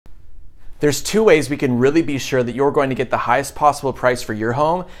There's two ways we can really be sure that you're going to get the highest possible price for your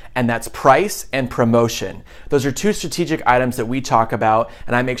home, and that's price and promotion. Those are two strategic items that we talk about,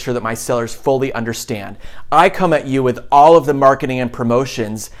 and I make sure that my sellers fully understand. I come at you with all of the marketing and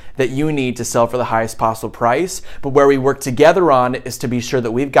promotions that you need to sell for the highest possible price, but where we work together on is to be sure that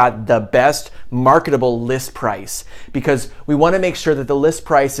we've got the best marketable list price, because we want to make sure that the list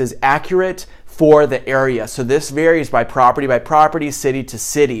price is accurate for the area. So this varies by property, city to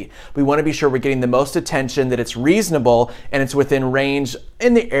city. We want to be sure we're getting the most attention, that it's reasonable, and it's within range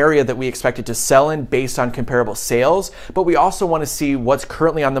in the area that we expect it to sell in based on comparable sales. But we also want to see what's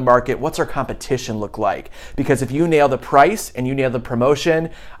currently on the market, what's our competition look like. Because if you nail the price and you nail the promotion,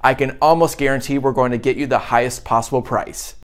 I can almost guarantee we're going to get you the highest possible price.